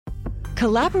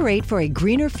Collaborate for a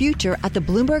greener future at the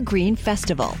Bloomberg Green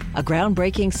Festival, a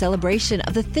groundbreaking celebration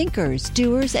of the thinkers,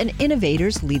 doers, and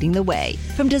innovators leading the way.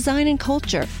 From design and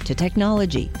culture to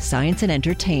technology, science, and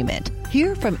entertainment.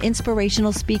 Hear from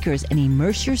inspirational speakers and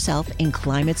immerse yourself in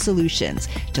climate solutions.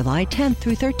 July 10th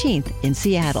through 13th in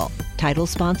Seattle. Title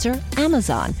sponsor,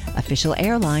 Amazon. Official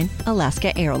airline,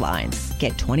 Alaska Airlines.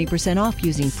 Get 20% off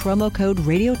using promo code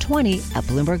Radio20 at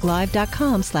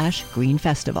BloombergLive.com/Green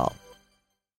Festival.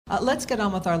 Let's get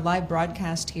on with our live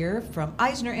broadcast here from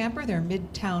Eisner Amper, their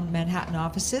Midtown Manhattan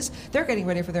offices. They're getting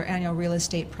ready for their annual Real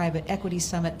Estate Private Equity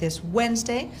Summit this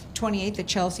Wednesday, 28th at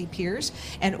Chelsea Piers.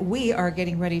 And we are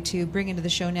getting ready to bring into the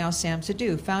show now Sam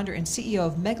Sidhu, founder and CEO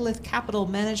of Megalith Capital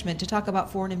Management, to talk about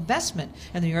foreign investment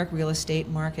in the New York real estate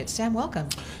market. Sam, welcome.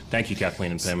 Thank you,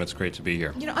 Kathleen and Pam. It's great to be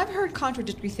here. You know, I've heard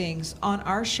contradictory things on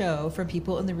our show from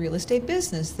people in the real estate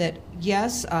business that,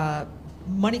 yes,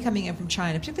 money coming in from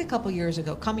China, particularly a couple years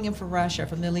ago, coming in from Russia,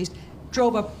 from the Middle East,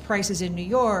 drove up prices in New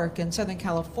York and Southern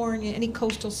California, any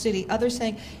coastal city. Others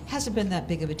saying hasn't been that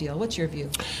big of a deal. What's your view?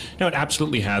 No, it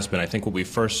absolutely has been. I think what we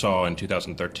first saw in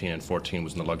 2013 and 14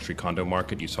 was in the luxury condo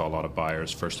market. You saw a lot of buyers,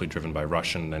 firstly driven by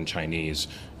Russian, then Chinese,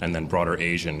 and then broader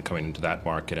Asian coming into that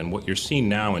market. And what you're seeing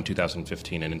now in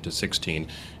 2015 and into 16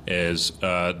 is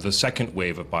the second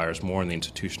wave of buyers more in the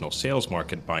institutional sales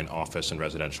market buying office and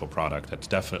residential product. That's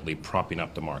definitely propping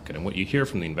up the market. And what you hear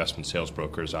from the investment sales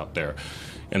brokers out there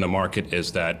in the market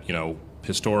is that, you know,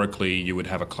 historically you would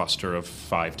have a cluster of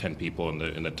 5-10 people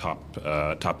in the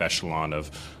top echelon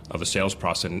of a sales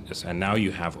process, and now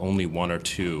you have only 1 or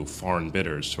 2 foreign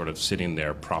bidders sort of sitting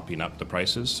there propping up the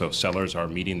prices. So sellers are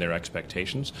meeting their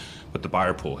expectations, but the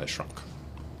buyer pool has shrunk.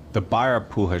 The buyer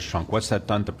pool has shrunk. What's that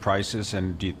done to prices,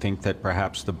 and do you think that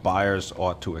perhaps the buyers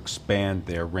ought to expand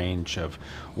their range of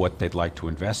what they'd like to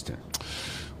invest in?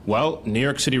 Well, New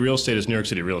York City real estate is New York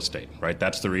City real estate, right?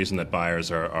 That's the reason that buyers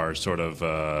are sort of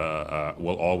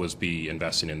will always be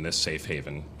investing in this safe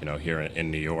haven, you know, here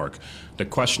in New York. The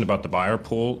question about the buyer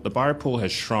pool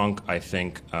has shrunk, I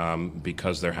think,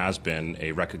 because there has been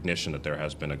a recognition that there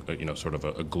has been a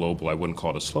global, I wouldn't call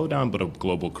it a slowdown, but a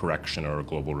global correction or a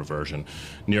global reversion.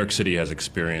 New York City has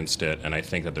experienced it, and I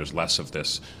think that there's less of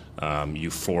this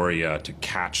euphoria to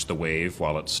catch the wave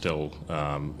while it's still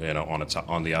on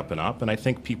the up and up. And I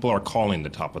think people are calling the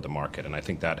top of the market, and I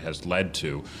think that has led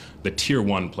to the tier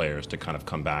 1 players to kind of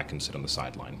come back and sit on the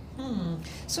sideline.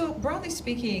 So broadly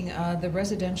speaking, the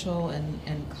residential and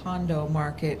condo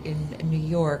market in New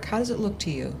York, how does it look to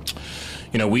you?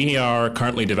 You know, we are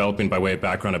currently developing, by way of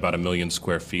background, about 1 million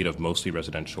square feet of mostly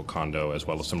residential condo as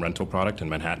well as some rental product in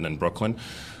Manhattan and Brooklyn.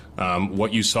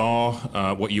 What you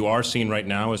are seeing right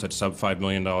now is that sub $5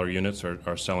 million units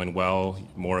are selling well.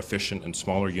 More efficient and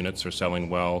smaller units are selling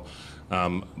well.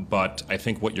 But I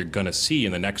think what you're going to see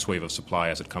in the next wave of supply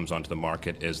as it comes onto the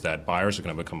market is that buyers are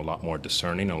going to become a lot more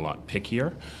discerning and a lot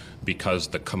pickier because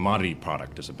the commodity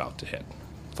product is about to hit.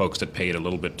 Folks that paid a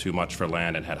little bit too much for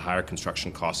land and had higher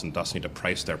construction costs and thus need to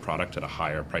price their product at a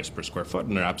higher price per square foot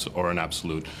or an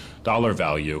absolute dollar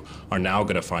value are now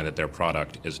going to find that their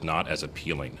product is not as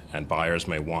appealing. And buyers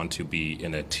may want to be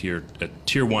in a tier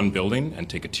 1 building and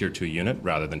take a tier 2 unit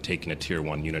rather than taking a tier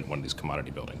 1 unit in one of these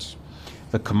commodity buildings.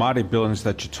 The commodity buildings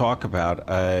that you talk about,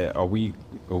 are we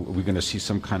going to see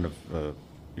some kind of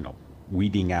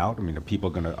weeding out? I mean,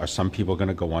 are some people going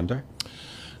to go under?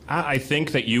 I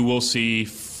think that you will see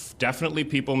definitely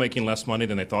people making less money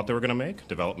than they thought they were going to make.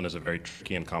 Development is a very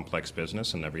tricky and complex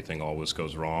business, and everything always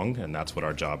goes wrong, and that's what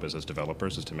our job is as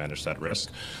developers, is to manage that risk.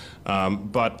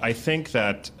 But I think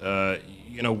that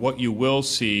what you will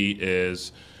see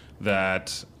is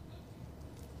that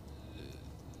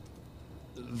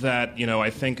I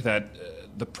think that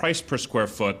the price per square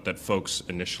foot that folks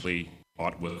initially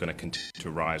thought was going to continue to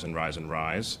rise and rise and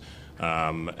rise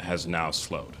has now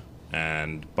slowed.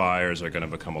 And buyers are going to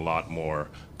become a lot more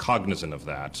cognizant of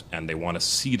that, and they want to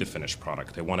see the finished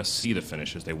product. They want to see the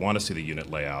finishes. They want to see the unit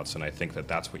layouts, and I think that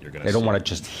that's what you're going to see. They don't want to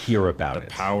just hear about it. The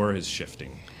power is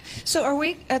shifting. So are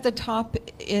we at the top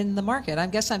in the market? I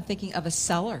guess I'm thinking of a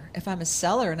seller. If I'm a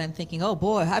seller and I'm thinking, oh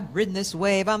boy, I've ridden this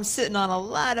wave. I'm sitting on a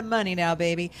lot of money now,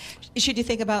 baby. Should you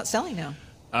think about selling now?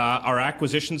 Our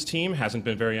acquisitions team hasn't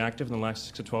been very active in the last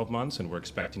 6 to 12 months, and we're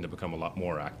expecting to become a lot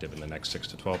more active in the next 6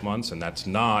 to 12 months. And that's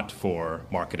not for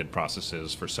marketed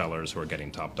processes for sellers who are getting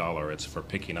top dollar. It's for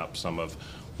picking up some of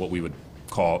what we would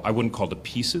call, I wouldn't call the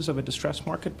pieces of a distressed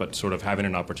market, but sort of having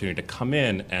an opportunity to come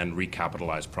in and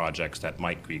recapitalize projects that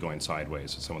might be going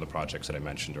sideways, some of the projects that I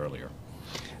mentioned earlier.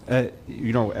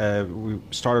 We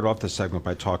started off this segment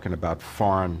by talking about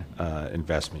foreign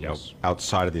investment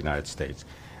outside of the United States.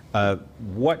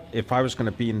 What if I was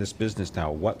going to be in this business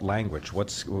now? What language?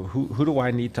 Who do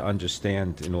I need to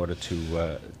understand in order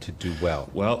to do well?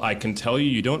 Well, I can tell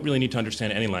you don't really need to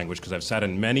understand any language because I've sat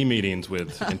in many meetings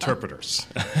with interpreters,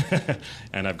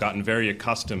 and I've gotten very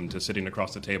accustomed to sitting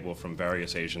across the table from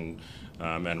various Asian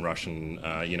and Russian,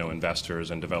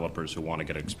 investors and developers who want to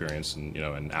get experience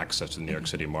and access to the New York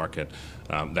City market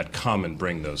that come and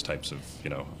bring those types of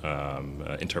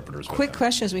interpreters. Quick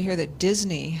question: as we hear that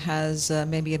Disney has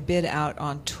maybe a bid out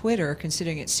on Twitter,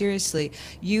 considering it seriously.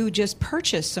 You just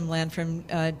purchased some land from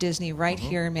Disney right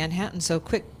here in Manhattan. So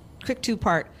quick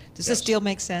two-part. Does this deal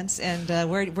make sense? And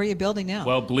where are you building now?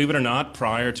 Well, believe it or not,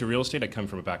 prior to real estate, I come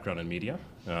from a background in media.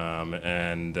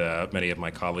 And many of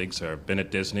my colleagues have been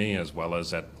at Disney as well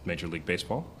as at Major League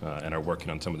Baseball and are working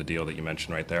on some of the deal that you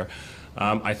mentioned right there.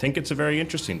 I think it's a very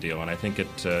interesting deal, and I think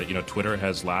Twitter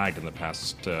has lagged in the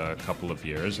past couple of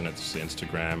years, and it's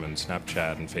Instagram and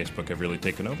Snapchat and Facebook have really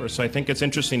taken over. So I think it's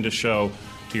interesting to show,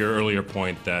 to your earlier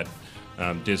point, that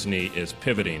Disney is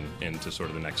pivoting into sort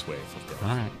of the next wave of growth.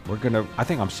 All right, I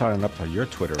think I'm signing up for your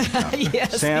Twitter account.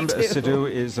 Yes, Sam me too.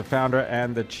 Sidhu is the founder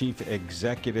and the chief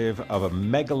executive of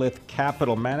Megalith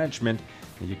Capital Management.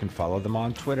 And you can follow them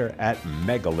on Twitter at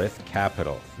Megalith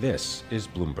Capital. This is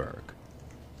Bloomberg.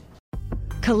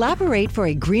 Collaborate for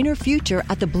a greener future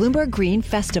at the Bloomberg Green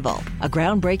Festival, a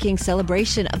groundbreaking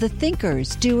celebration of the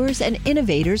thinkers, doers, and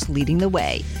innovators leading the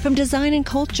way. From design and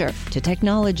culture to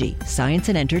technology, science,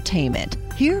 and entertainment.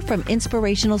 Hear from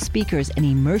inspirational speakers and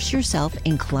immerse yourself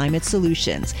in climate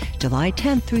solutions. July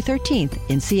 10th through 13th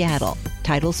in Seattle.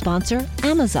 Title sponsor,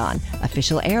 Amazon.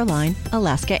 Official airline,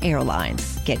 Alaska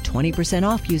Airlines. Get 20%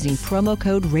 off using promo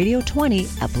code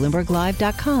radio20 at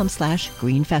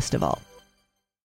BloombergLive.com/Green Festival.